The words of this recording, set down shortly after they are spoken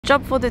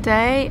Job for the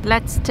day.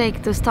 Let's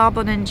take the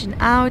starboard engine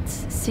out,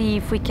 see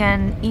if we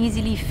can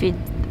easily fit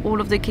all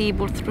of the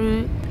cable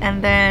through,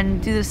 and then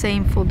do the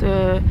same for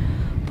the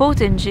port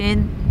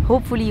engine,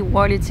 hopefully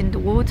while it's in the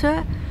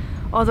water.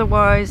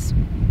 Otherwise,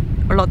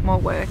 a lot more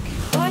work.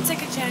 Boy,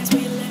 take a chance,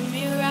 will you let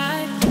me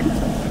ride?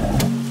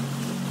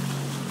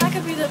 I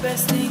could be the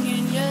best thing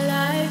in your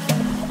life.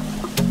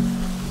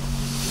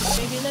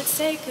 Baby, let's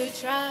take a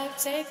drive,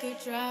 take a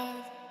drive.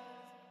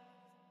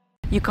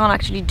 You can't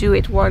actually do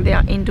it while they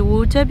are in the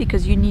water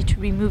because you need to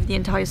remove the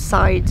entire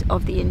side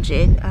of the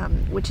engine,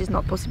 which is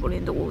not possible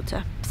in the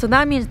water. So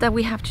that means that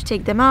we have to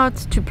take them out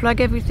to plug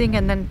everything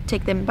and then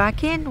take them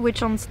back in,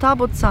 which on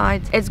starboard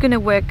side, it's gonna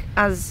work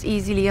as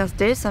easily as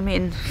this. I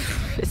mean,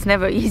 it's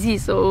never easy,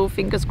 so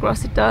fingers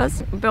crossed it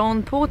does. But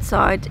on port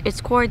side, it's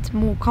quite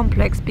more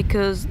complex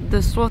because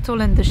the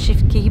throttle and the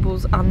shift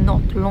cables are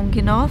not long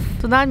enough.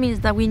 So that means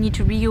that we need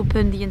to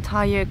reopen the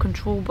entire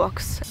control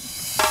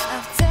box.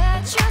 I've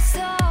touched your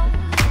soul.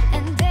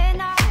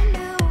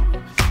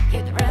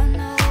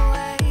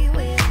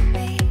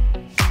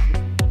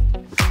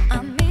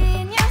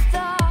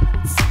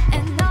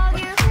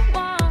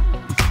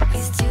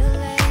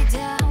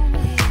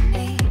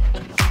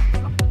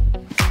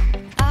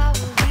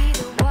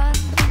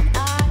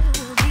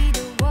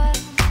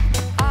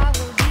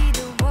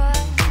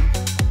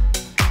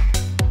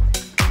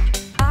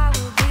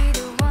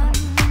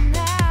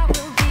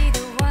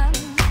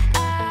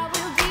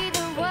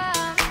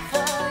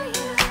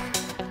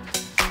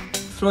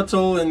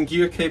 Throttle and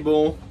gear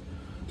cable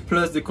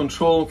plus the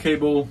control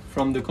cable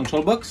from the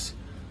control box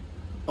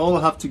all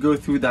have to go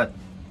through that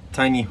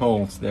tiny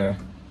holes there.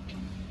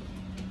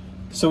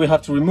 So we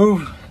have to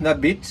remove that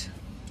bit,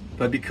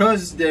 but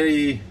because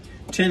they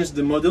changed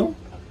the model,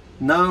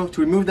 now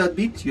to remove that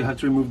bit you have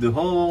to remove the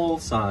whole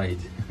side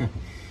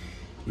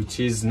which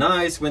is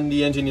nice when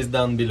the engine is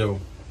down below.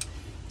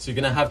 So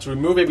you're gonna have to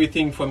remove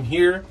everything from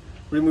here,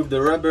 remove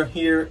the rubber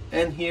here,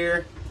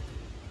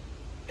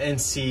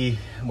 and see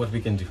what we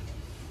can do.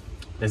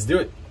 Let's do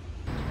it.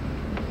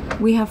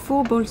 We have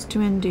 4 bolts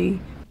to undo,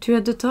 2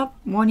 at the top,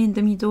 1 in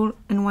the middle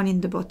and 1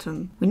 in the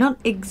bottom. We're not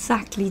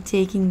exactly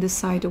taking the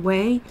side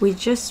away, we're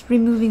just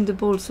removing the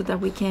bolts so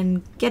that we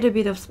can get a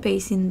bit of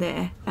space in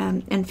there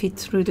and fit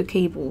through the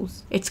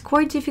cables. It's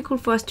quite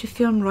difficult for us to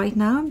film right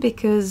now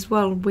because,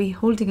 well, we're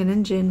holding an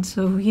engine,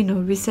 so you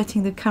know,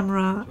 resetting the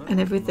camera and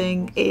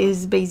everything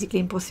is basically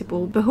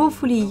impossible, but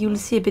hopefully you'll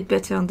see a bit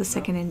better on the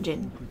second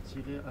engine.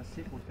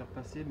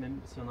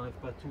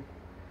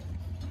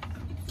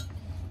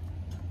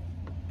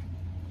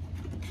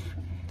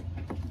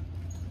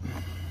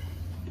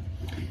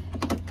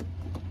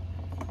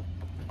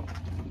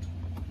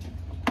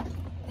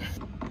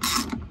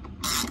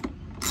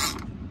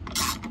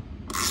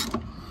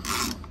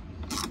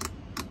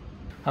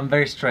 I'm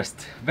very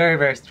stressed,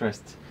 very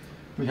stressed.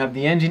 We have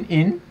the engine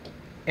in,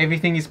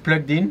 everything is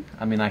plugged in,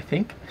 I mean I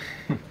think.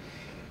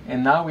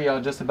 And now we are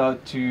just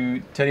about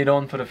to turn it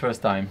on for the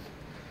first time.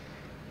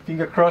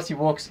 Finger crossed it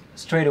works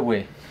straight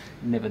away.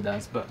 It never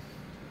does, but...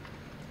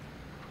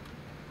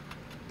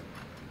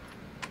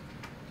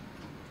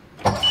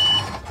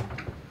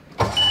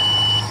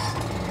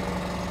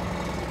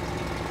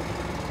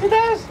 It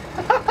does!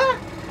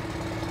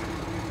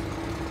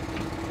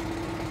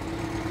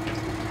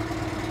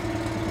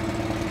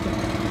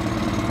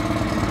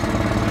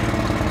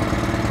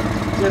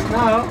 Just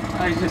now,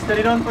 I just turned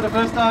it on for the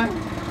first time.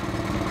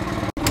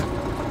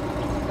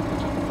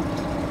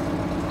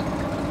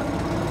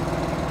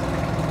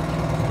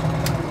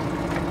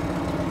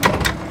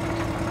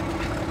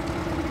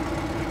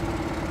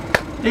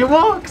 It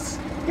works!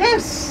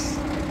 Yes!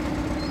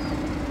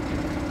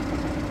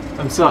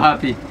 I'm so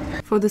happy.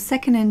 For the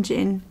second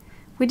engine,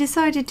 we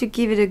decided to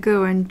give it a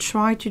go and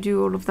try to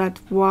do all of that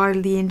while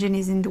the engine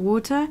is in the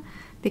water,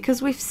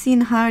 because we've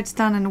seen how it's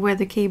done and where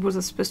the cables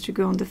are supposed to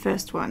go on the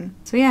first one.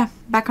 So yeah,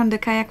 back on the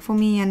kayak for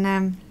me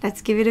and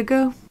let's give it a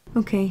go.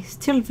 Okay,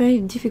 still very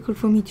difficult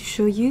for me to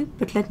show you,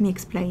 but let me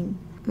explain.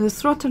 The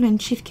throttle and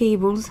shift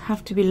cables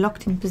have to be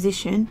locked in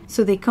position,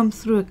 so they come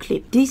through a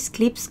clip. These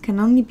clips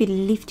can only be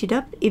lifted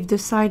up if the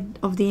side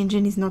of the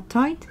engine is not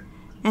tight,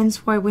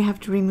 hence why we have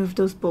to remove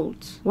those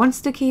bolts.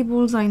 Once the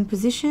cables are in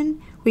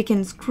position, we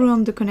can screw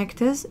on the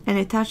connectors and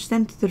attach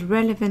them to the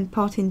relevant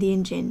part in the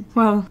engine.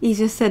 Well,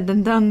 easier said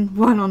than done,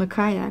 one on a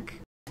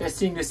kayak.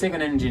 Testing the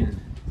second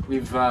engine.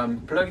 We've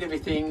plugged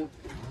everything,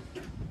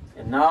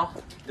 and now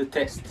the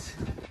test.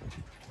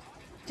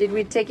 Did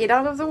we take it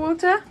out of the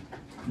water?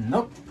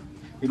 Nope.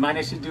 We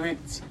managed to do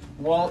it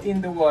while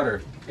in the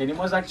water, and it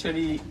was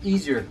actually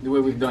easier the way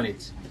we've done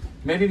it.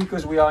 Maybe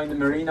because we are in the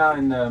marina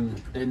and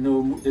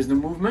there's no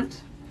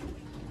movement,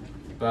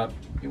 but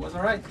it was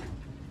alright.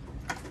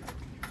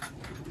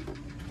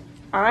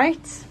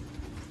 Alright,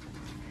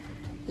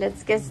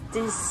 let's get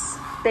this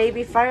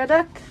baby fired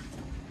up.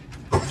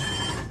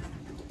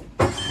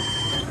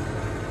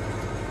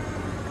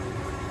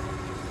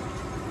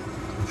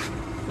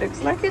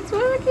 Looks like it's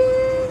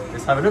working.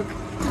 Let's have a look.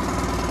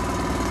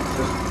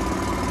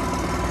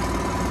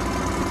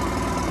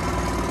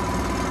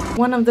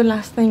 One of the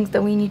last things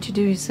that we need to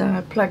do is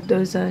plug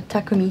those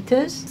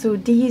tachometers. So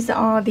these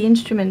are the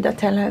instruments that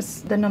tell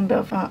us the number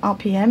of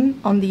RPM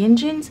on the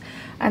engines,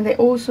 and they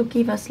also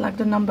give us like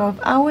the number of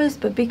hours,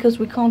 but because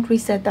we can't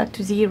reset that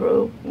to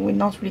 0, we're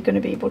not really going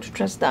to be able to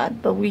trust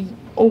that. But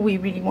all we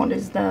really want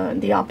is the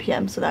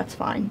RPM, so that's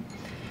fine.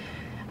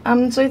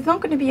 So it's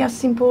not going to be as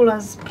simple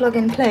as plug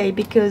and play,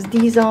 because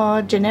these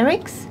are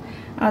generics.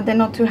 They're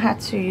not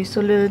Tohatsu,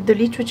 so the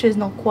literature is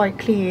not quite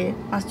clear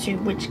as to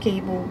which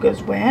cable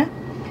goes where.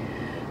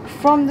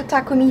 From the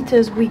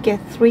tachometers we get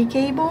 3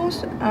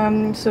 cables,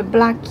 so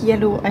black,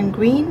 yellow and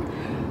green.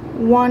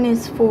 One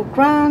is for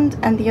ground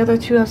and the other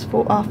 2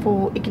 are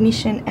for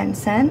ignition and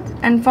send.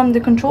 And from the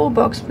control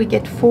box we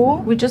get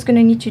 4. We're just going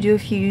to need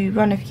to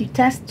run a few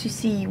tests to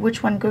see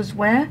which one goes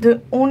where.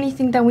 The only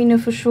thing that we know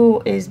for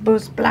sure is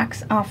both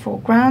blacks are for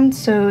ground,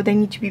 so they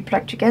need to be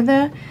plugged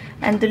together.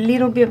 And the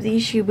little bit of the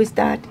issue with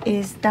that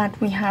is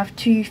that we have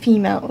 2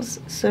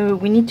 females, so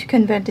we need to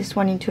convert this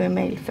one into a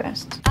male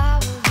first.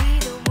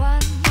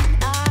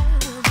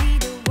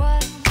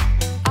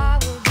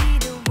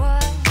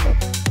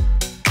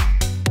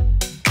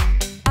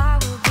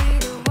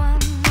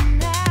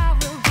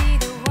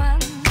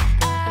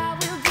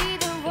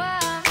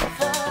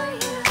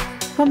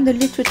 From the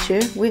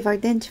literature, we've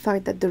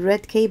identified that the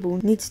red cable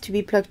needs to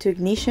be plugged to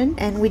ignition,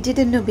 and we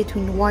didn't know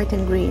between white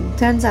and green.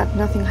 Turns out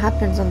nothing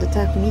happens on the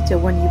tachometer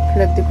when you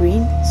plug the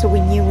green, so we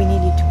knew we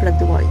needed to plug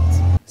the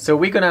white. So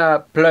we're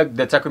gonna plug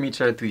the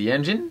tachometer to the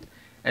engine,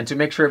 and to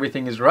make sure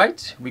everything is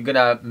right, we're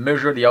gonna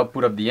measure the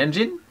output of the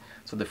engine,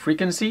 so the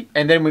frequency,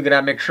 and then we're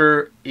gonna make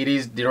sure it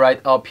is the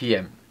right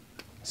RPM.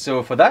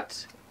 So for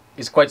that,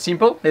 it's quite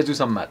simple. Let's do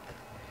some math.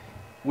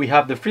 We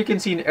have the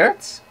frequency in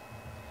hertz.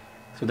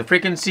 So the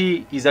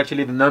frequency is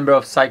actually the number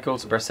of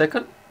cycles per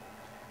second.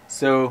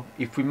 So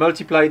if we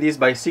multiply this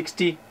by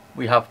 60,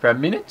 we have per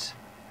minute.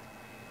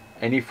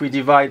 And if we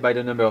divide by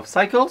the number of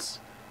cycles,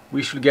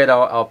 we should get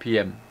our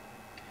RPM.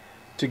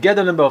 To get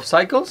the number of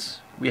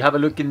cycles, we have a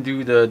look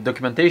into the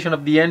documentation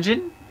of the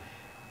engine.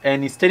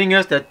 And it's telling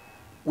us that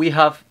we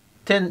have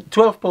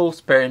 12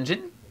 poles per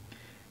engine.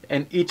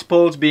 And each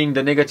pole being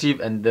the negative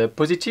and the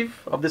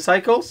positive of the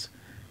cycles.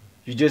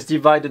 You just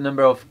divide the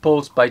number of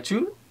poles by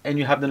 2. And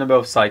you have the number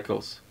of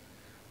cycles.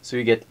 So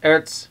you get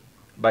hertz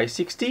by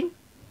 60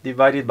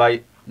 divided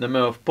by number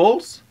of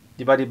poles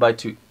divided by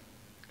 2.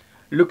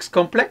 Looks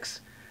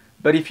complex,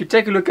 but if you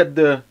take a look at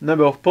the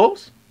number of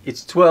poles,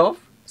 it's 12,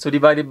 so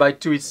divided by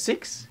 2 is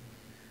 6.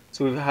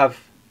 So we have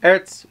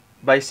hertz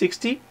by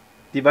 60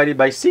 divided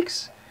by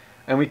 6,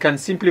 and we can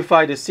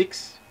simplify the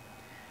 6,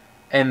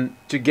 and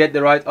to get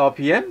the right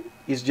RPM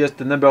is just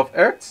the number of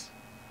hertz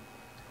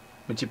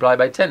multiply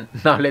by 10.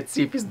 Now let's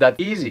see if it's that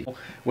easy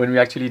when we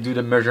actually do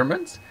the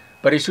measurements,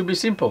 but it should be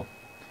simple.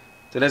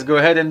 So let's go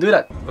ahead and do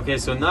that. Okay,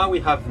 so now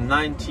we have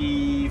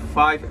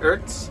 95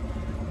 hertz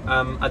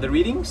at the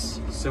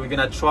readings. So we're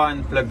gonna try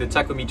and plug the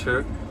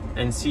tachometer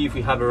and see if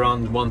we have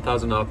around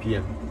 1000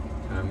 RPM.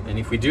 And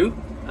if we do,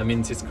 that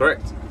means it's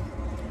correct.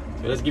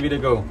 So let's give it a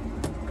go.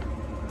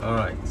 All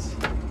right.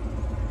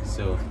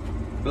 So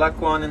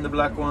black one and the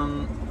black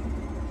one.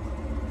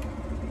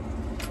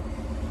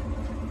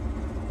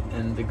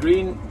 And the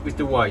green with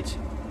the white.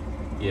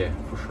 Yeah,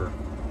 for sure.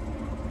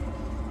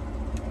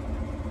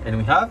 And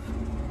we have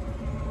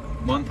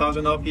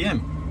 1000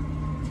 RPM.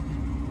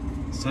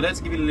 So let's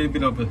give it a little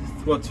bit of a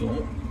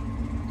throttle.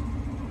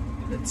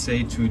 Let's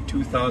say to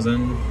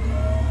 2000.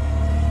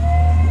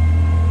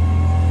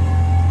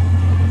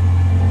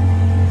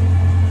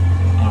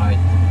 Alright.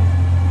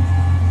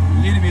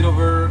 A little bit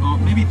over, or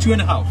maybe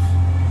 2.5.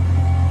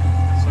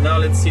 So now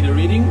let's see the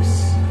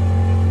readings.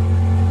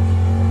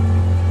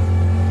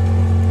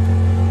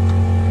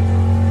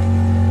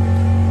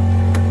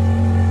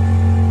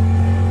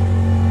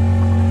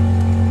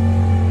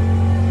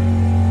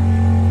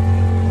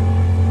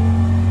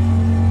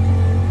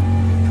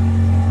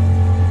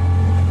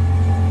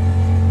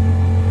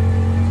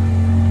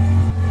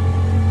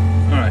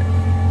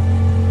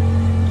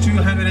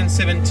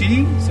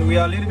 So we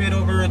are a little bit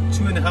over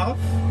 2.5,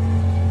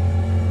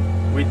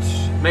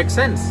 which makes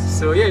sense.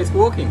 So yeah, it's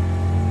working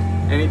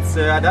and it's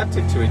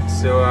adapted to it.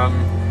 So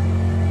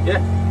yeah,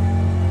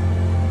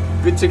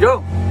 good to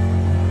go.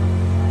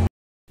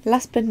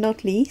 Last but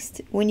not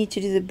least, we need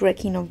to do the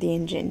braking of the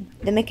engine.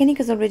 The mechanic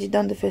has already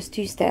done the first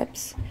 2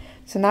 steps,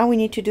 so now we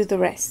need to do the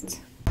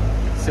rest.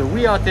 So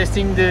we are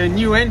testing the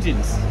new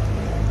engines.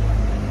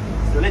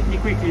 So let me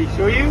quickly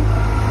show you.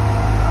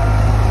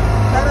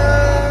 Ta-da!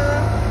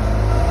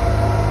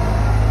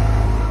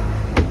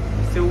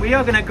 So we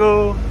are gonna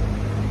go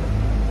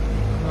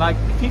like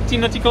 50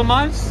 nautical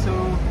miles,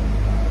 so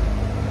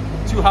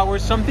 2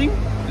 hours something.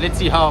 Let's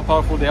see how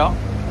powerful they are.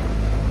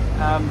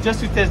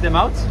 Just to test them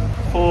out.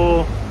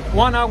 For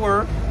 1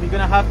 hour, we're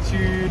gonna have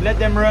to let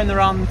them run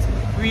around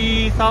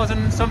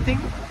 3000 something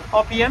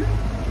RPM.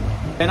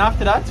 And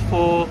after that,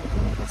 for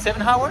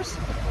 7 hours,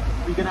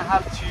 we're gonna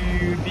have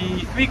to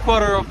be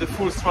 3/4 of the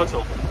full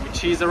throttle,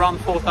 which is around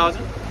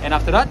 4000. And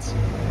after that,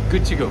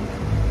 good to go.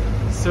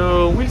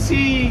 So we'll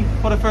see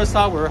for the first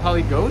hour how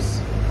it goes,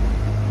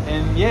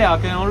 And yeah, I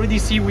can already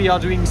see we are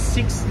doing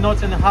 6.5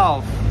 knots,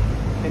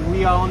 and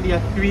we are only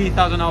at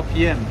 3,000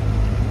 RPM,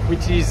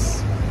 which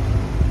is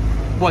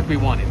what we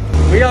wanted.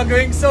 We are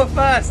going so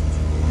fast.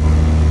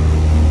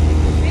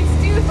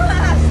 It's too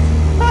fast.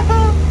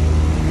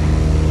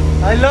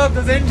 I love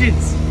those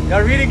engines. They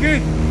are really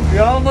good. We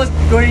are almost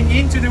going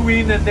into the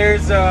wind, and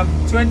there's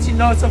 20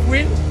 knots of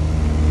wind.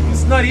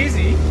 It's not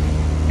easy,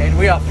 and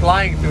we are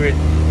flying through it.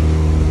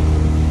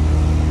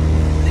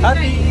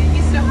 Happy.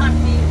 He's so happy.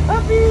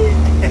 Happy.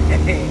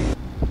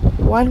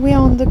 While we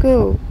are on the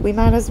go, we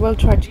might as well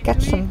try to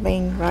catch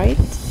something, right?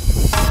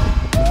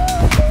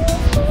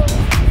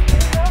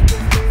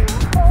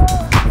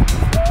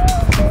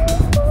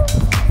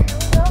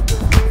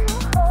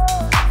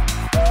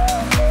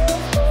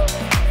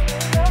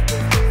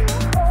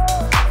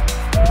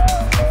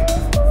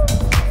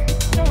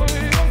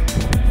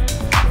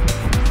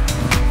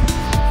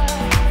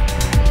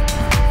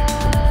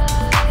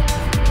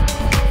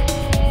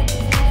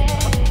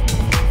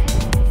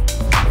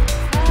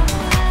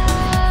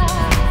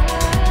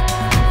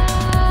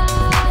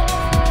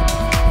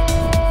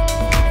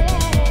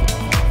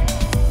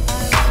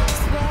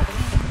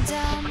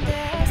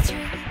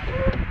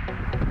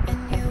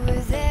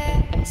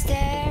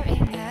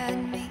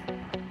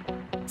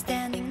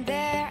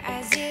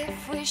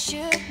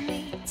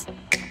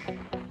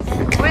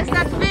 Where's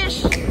that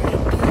fish?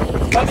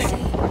 Coming.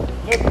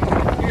 Look,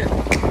 here.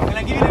 Can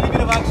I give you a little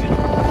bit of action?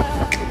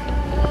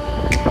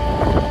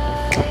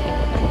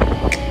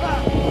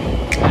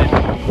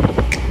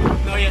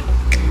 Not yet.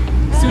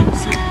 Soon,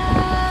 soon.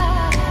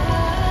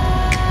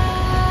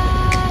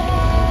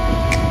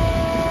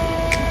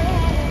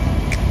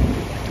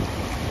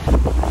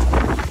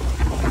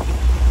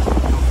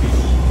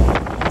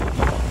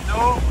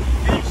 No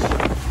fish.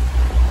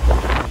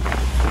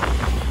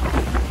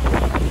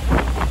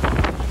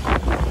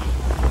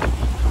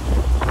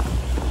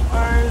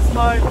 Where's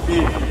my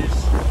fish?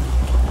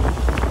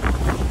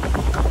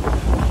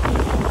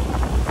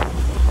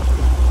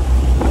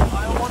 I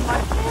want my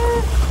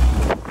fish.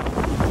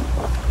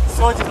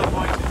 So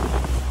disappointed.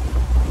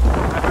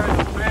 I heard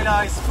the umbrella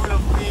is full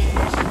of fish.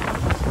 It's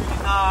really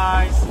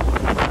nice.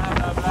 Blah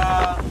blah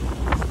blah.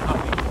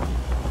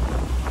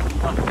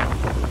 Nothing.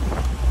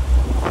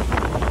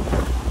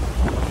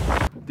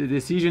 The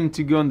decision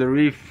to go on the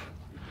reef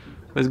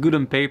was good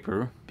on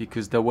paper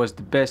because that was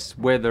the best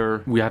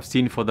weather we have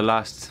seen for the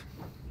last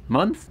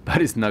month,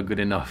 but it's not good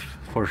enough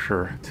for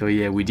sure. So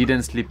yeah, we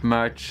didn't sleep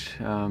much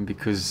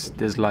because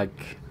there's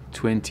like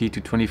 20 to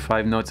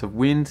 25 knots of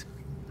wind.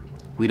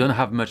 We don't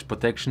have much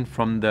protection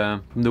from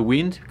the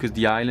wind because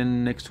the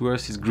island next to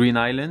us is Green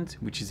Island,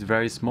 which is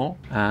very small,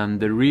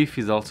 and the reef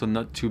is also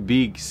not too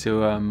big,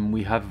 so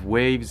we have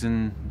waves,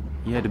 and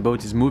yeah, the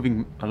boat is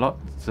moving a lot,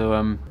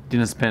 so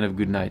didn't spend a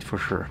good night for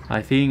sure.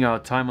 I think our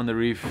time on the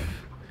reef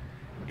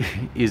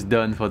is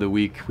done for the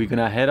week. We're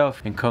gonna head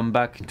off and come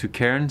back to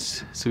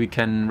Cairns so we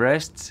can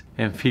rest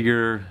and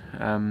figure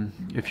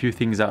a few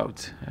things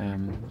out.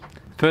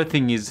 Third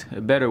thing is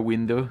a better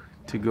window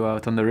to go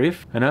out on the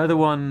reef. Another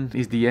one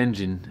is the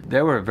engine.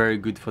 They were very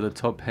good for the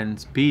top end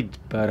speed,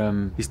 but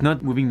it's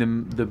not moving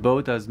the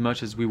boat as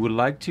much as we would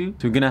like to.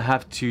 So we're gonna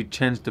have to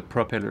change the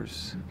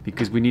propellers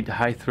because we need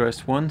high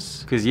thrust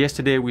ones. Because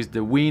yesterday with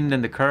the wind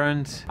and the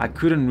current, I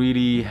couldn't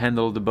really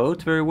handle the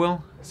boat very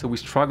well. So we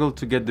struggled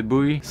to get the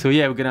buoy. So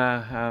yeah, we're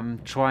gonna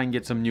try and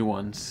get some new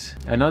ones.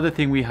 Another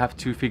thing we have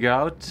to figure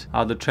out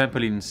are the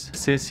trampolines.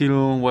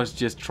 Cecile was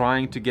just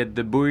trying to get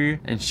the buoy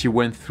and she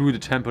went through the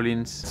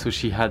trampolines. So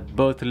she had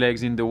both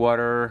legs in the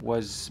water,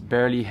 was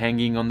barely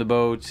hanging on the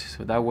boat.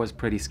 So that was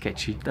pretty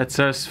sketchy. That's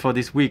us for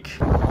this week.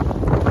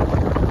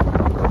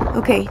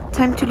 Okay,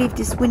 time to leave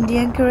this windy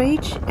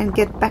anchorage and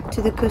get back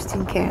to the coast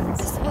in Cairns.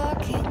 Just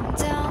walking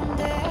down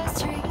the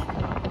street,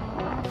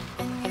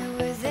 and you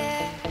were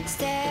there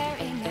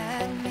staring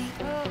at me,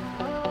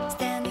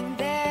 standing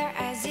there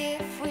as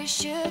if we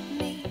should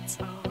meet.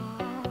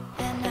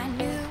 And I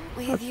knew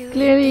with you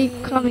Clearly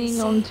it'd be coming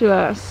easy. on to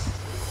us.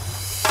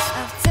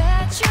 I've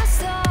touched your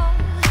soul,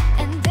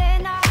 and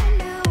then I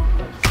knew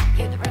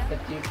you'd run.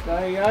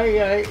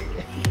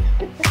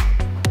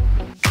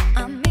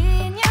 I'm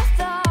in your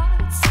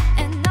thoughts,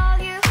 and all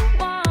you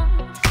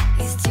want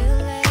is to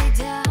lay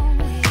down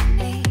with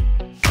me.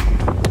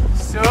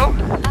 So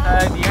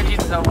the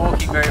engines are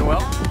working very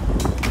well.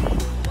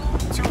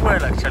 Too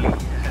well actually,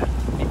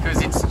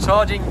 because it's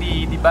charging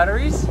the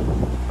batteries,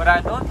 but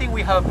I don't think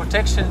we have a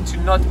protection to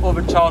not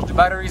overcharge the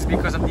batteries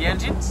because of the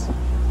engines,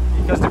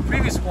 because the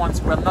previous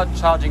ones were not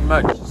charging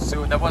much,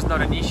 so that was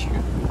not an issue.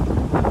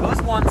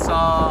 Those ones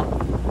are,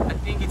 I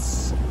think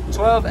it's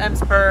 12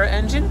 amps per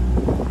engine,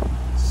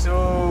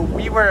 so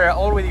we were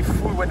already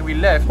full when we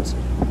left,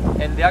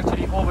 and they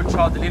actually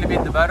overcharged a little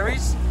bit the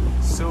batteries,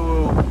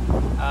 so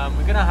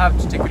we're gonna have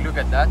to take a look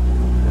at that.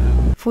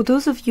 For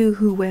those of you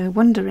who were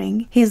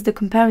wondering, here's the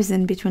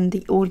comparison between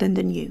the old and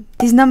the new.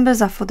 These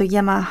numbers are for the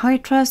Yamaha high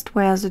thrust,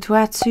 whereas the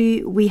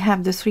Tohatsu, we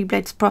have the 3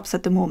 blades props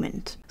at the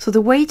moment. So the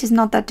weight is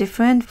not that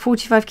different,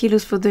 45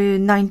 kilos for the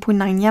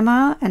 9.9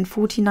 Yamaha and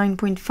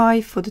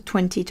 49.5 for the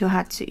 20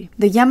 Tohatsu.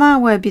 The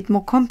Yamaha were a bit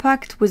more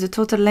compact with a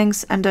total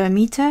length under a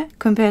meter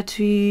compared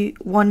to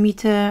 1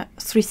 meter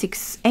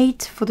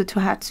 368 for the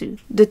Tohatsu.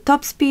 The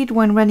top speed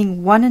when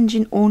running one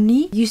engine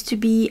only used to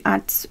be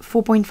at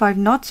 4.5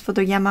 knots for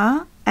the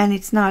Yamaha, and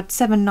it's now at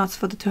 7 knots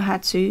for the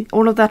Tohatsu.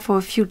 All of that for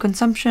a fuel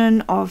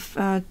consumption of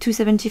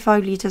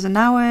 275 liters an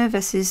hour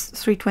versus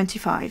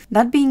 325.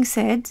 That being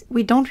said,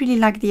 we don't really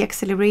like the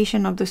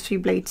acceleration of the 3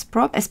 blades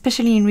prop,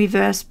 especially in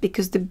reverse,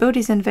 because the boat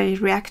isn't very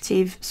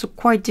reactive, so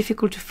quite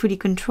difficult to fully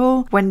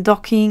control when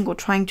docking or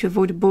trying to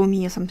avoid a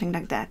bogey or something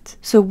like that.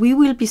 So we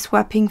will be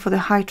swapping for the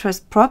high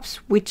thrust props,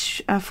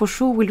 which for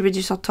sure will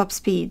reduce our top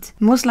speed.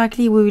 Most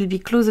likely we will be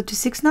closer to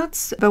 6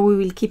 knots, but we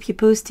will keep you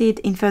posted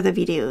in further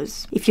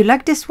videos. If you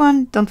like this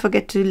one, don't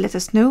forget to let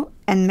us know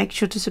and make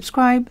sure to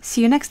subscribe.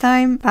 See you next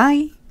time.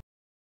 Bye!